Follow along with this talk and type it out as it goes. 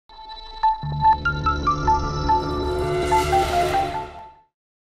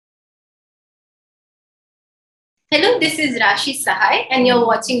Hello, this is Rashi Sahai, and you're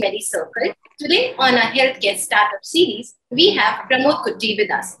watching Medicircle. Today, on our healthcare startup series, we have Pramod Kutty with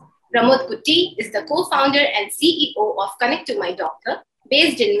us. Pramod Kutty is the co-founder and CEO of Connect2MyDoctor,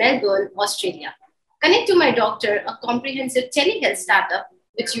 based in Melbourne, Australia. Connect2MyDoctor, a comprehensive telehealth startup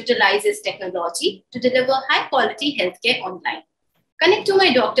which utilizes technology to deliver high-quality healthcare online.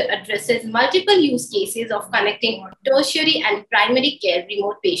 Connect2MyDoctor addresses multiple use cases of connecting tertiary and primary care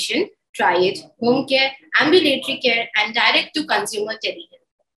remote patient, triage, home care, ambulatory care, and direct-to-consumer telehealth.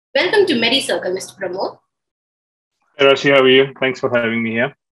 Welcome to Medicircle, Mr. Pramod. Hey, Rashi, how are you? Thanks for having me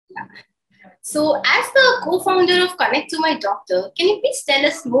here. Yeah. So, as the co-founder of Connect2MyDoctor, can you please tell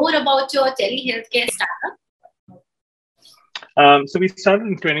us more about your telehealthcare startup? So we started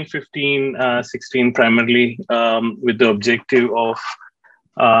in 2015-16 primarily with the objective of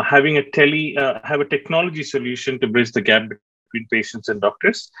having a technology solution to bridge the gap between patients and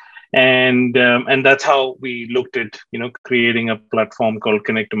doctors. And that's how we looked at, creating a platform called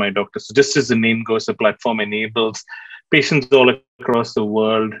Connect2MyDoctor. So just as the name goes, the platform enables patients all across the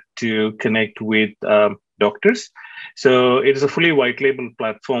world to connect with doctors. So it is a fully white label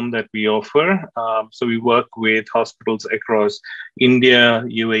platform that we offer. So we work with hospitals across India,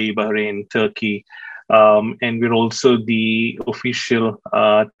 UAE, Bahrain, Turkey, and we're also the official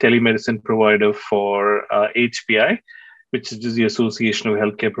telemedicine provider for HPI, which is the Association of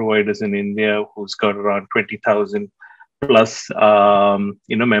Healthcare Providers in India, who's got around 20,000 plus,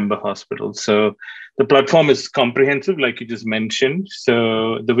 member hospitals. So the platform is comprehensive, like you just mentioned.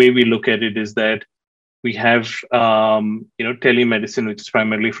 So the way we look at it is that we have, telemedicine, which is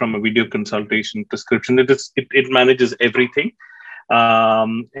primarily from a video consultation prescription. It manages everything.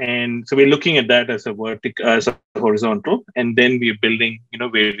 And so we're looking at that as a horizontal, and then we're building,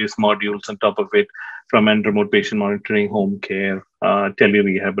 various modules on top of it, from remote patient monitoring, home care,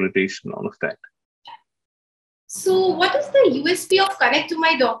 tele-rehabilitation, all of that. So what is the USP of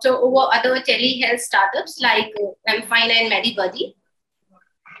Connect2MyDoctor over other telehealth startups like Mfina and MediBuddy?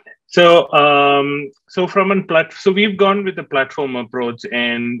 So, so we've gone with the platform approach,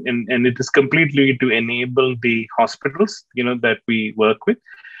 and it is completely to enable the hospitals, that we work with.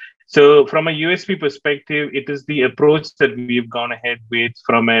 So, from a USP perspective, it is the approach that we've gone ahead with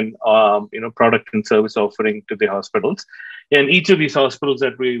from an product and service offering to the hospitals, and each of these hospitals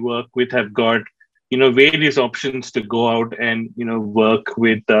that we work with have got various options to go out and work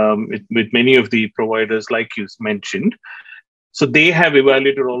with many of the providers, like you mentioned. So they have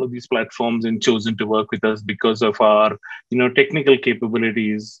evaluated all of these platforms and chosen to work with us because of our, technical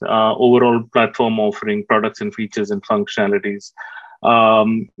capabilities, overall platform offering, products and features and functionalities,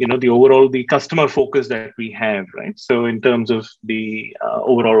 the customer focus that we have, right? So in terms of the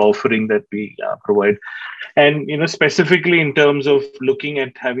overall offering that we provide, and, specifically in terms of looking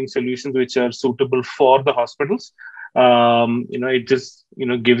at having solutions which are suitable for the hospitals, it just,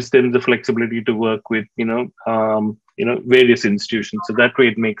 gives them the flexibility to work with, various institutions. So that way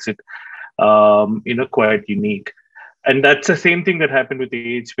it makes it, quite unique. And that's the same thing that happened with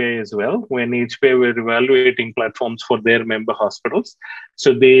the HPI as well. When HPI were evaluating platforms for their member hospitals,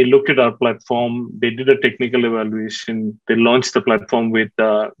 so they looked at our platform, they did a technical evaluation, they launched the platform we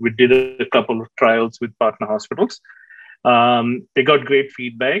did a couple of trials with partner hospitals. They got great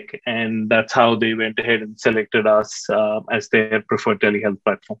feedback, and that's how they went ahead and selected us as their preferred telehealth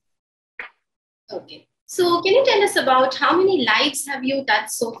platform. Okay. So can you tell us about how many lives have you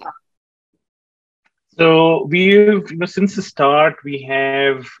touched so far? So we've, since the start, we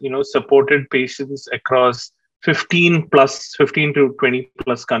have, supported patients across 15 to 20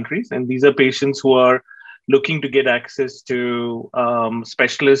 plus countries. And these are patients who are looking to get access to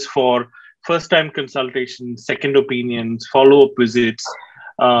specialists for first-time consultations, second opinions, follow-up visits,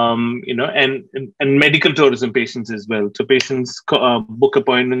 and medical tourism patients as well. So patients book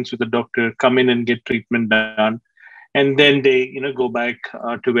appointments with a doctor, come in and get treatment done, and then they, go back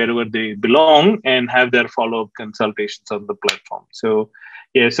to wherever they belong and have their follow-up consultations on the platform. So,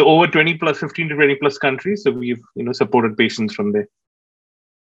 yeah, so over 15 to 20 plus countries. So we've, supported patients from there.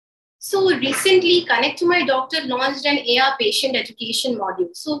 So recently, Connect2MyDoctor launched an AR patient education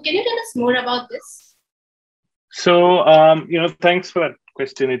module. So can you tell us more about this? So, thanks for that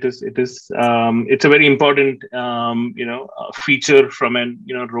question. It's a very important, feature from a,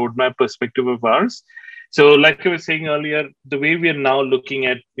 roadmap perspective of ours. So like I was saying earlier, the way we are now looking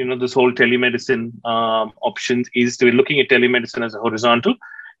at, this whole telemedicine options is we're looking at telemedicine as a horizontal,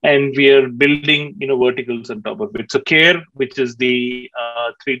 and we are building, verticals on top of it. So cARe, which is the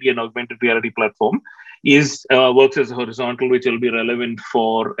 3D and augmented reality platform, works as a horizontal, which will be relevant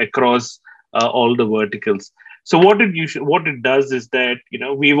for across all the verticals. So what it does is that,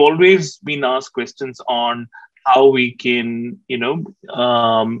 we've always been asked questions on how we can,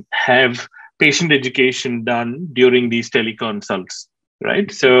 have patient education done during these teleconsults,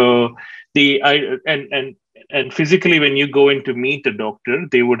 right? So and physically, when you go in to meet a doctor,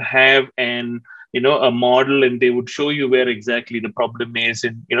 they would have a model, and they would show you where exactly the problem is,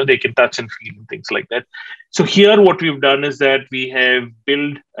 and they can touch and feel and things like that. So here what we've done is that we have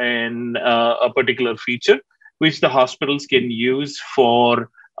built a particular feature which the hospitals can use for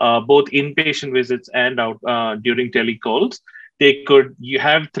both inpatient visits and out during telecalls. You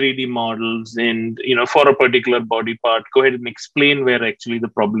have 3D models, and for a particular body part, go ahead and explain where actually the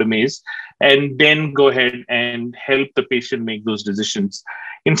problem is, and then go ahead and help the patient make those decisions.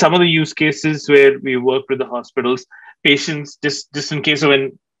 In some of the use cases where we work with the hospitals, patients, just in case of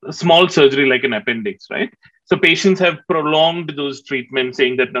a small surgery like an appendix, right? So patients have prolonged those treatments,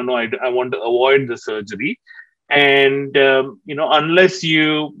 saying that no, I want to avoid the surgery. And unless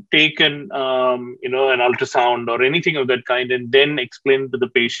you take an ultrasound or anything of that kind and then explain to the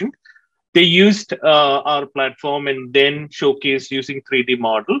patient, they used our platform and then showcased using 3D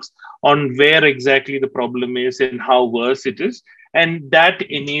models on where exactly the problem is and how worse it is, and that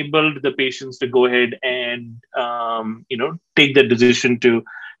enabled the patients to go ahead and take the decision to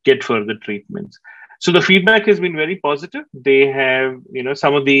get further treatments. So the feedback has been very positive. They have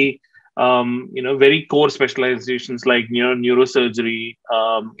some of the very core specializations like neurosurgery,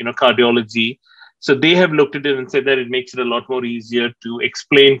 cardiology. So they have looked at it and said that it makes it a lot more easier to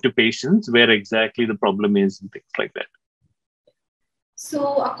explain to patients where exactly the problem is and things like that.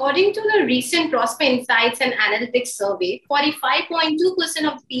 So according to the recent Prosper Insights and Analytics survey,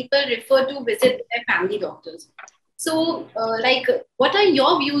 45.2% of people refer to visit their family doctors. So what are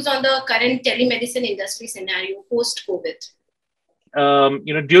your views on the current telemedicine industry scenario post-COVID?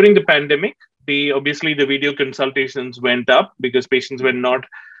 During the pandemic, obviously the video consultations went up because patients were not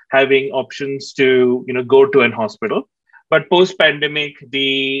having options to go to an hospital. But post-pandemic,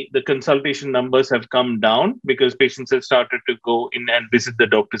 the consultation numbers have come down because patients have started to go in and visit the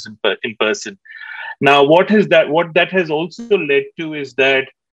doctors in person. Now, what that has also led to is that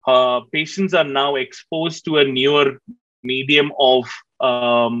patients are now exposed to a newer medium of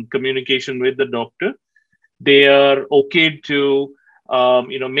communication with the doctor. They are okay to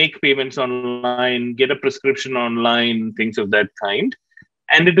make payments online, get a prescription online, things of that kind.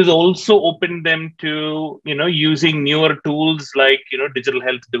 And it has also opened them to, using newer tools like, digital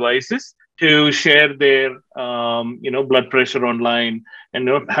health devices to share their, blood pressure online and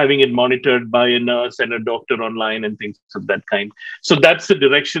having it monitored by a nurse and a doctor online and things of that kind. So that's the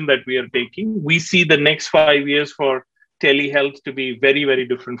direction that we are taking. We see the next 5 years for telehealth to be very, very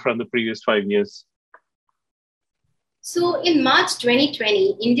different from the previous 5 years. So in March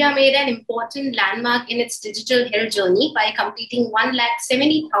 2020, India made an important landmark in its digital health journey by completing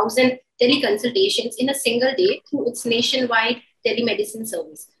 170,000 teleconsultations in a single day through its nationwide telemedicine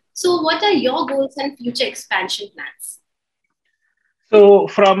service. So what are your goals and future expansion plans? So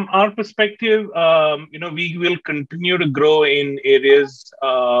from our perspective, we will continue to grow in areas,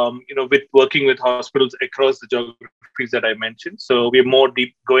 with working with hospitals across the geographies that I mentioned. So we're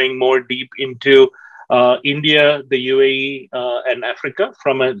going more deep into India, the UAE, and Africa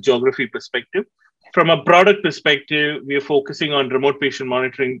from a geography perspective. From a product perspective, we are focusing on remote patient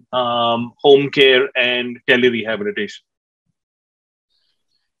monitoring, home care, and telerehabilitation.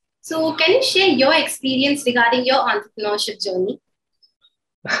 So can you share your experience regarding your entrepreneurship journey?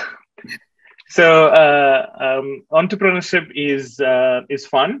 So entrepreneurship is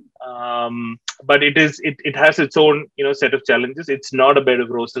fun, but it has its own set of challenges. It's not a bed of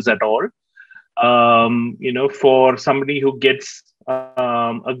roses at all. For somebody who gets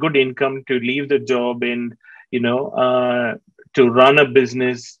a good income to leave the job and, to run a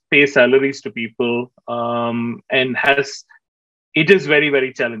business, pay salaries to people, it is very,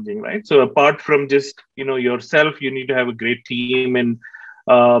 very challenging, right? So apart from just, yourself, you need to have a great team and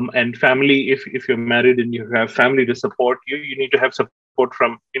family. If you're married and you have family to support you, you need to have support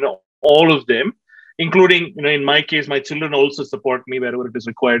from, all of them, including, in my case, my children also support me wherever it is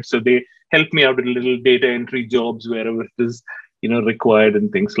required. So they help me out with little data entry jobs wherever it is, required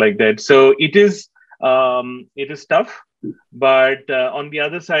and things like that. So it is tough, but on the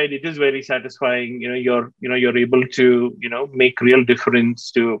other side, it is very satisfying. You're able to, make real difference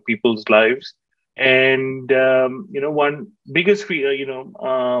to people's lives. And, one biggest,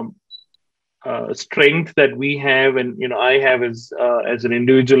 strength that we have and, I have as an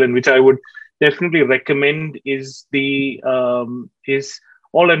individual, and which I would definitely recommend is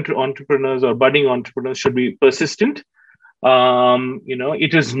all entrepreneurs or budding entrepreneurs should be persistent.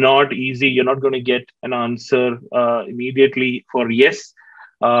 It is not easy. You're not going to get an answer immediately for yes.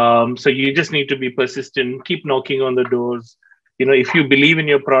 So you just need to be persistent, keep knocking on the doors. If you believe in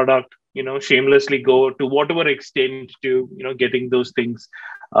your product, shamelessly go to whatever extent to, getting those things,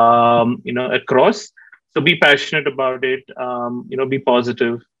 across. So be passionate about it, be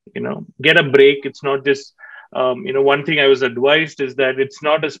positive, get a break. It's not just, one thing I was advised is that it's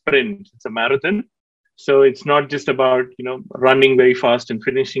not a sprint, it's a marathon. So it's not just about, running very fast and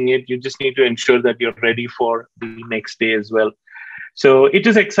finishing it. You just need to ensure that you're ready for the next day as well. So it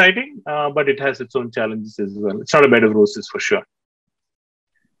is exciting, but it has its own challenges as well. It's not a bed of roses for sure.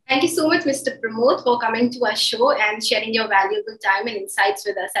 Thank you so much, Mr. Pramod, for coming to our show and sharing your valuable time and insights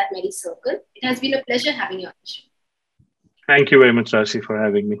with us at Medicircle. It has been a pleasure having you on the show. Thank you very much, Rashi, for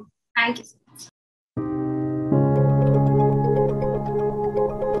having me. Thank you.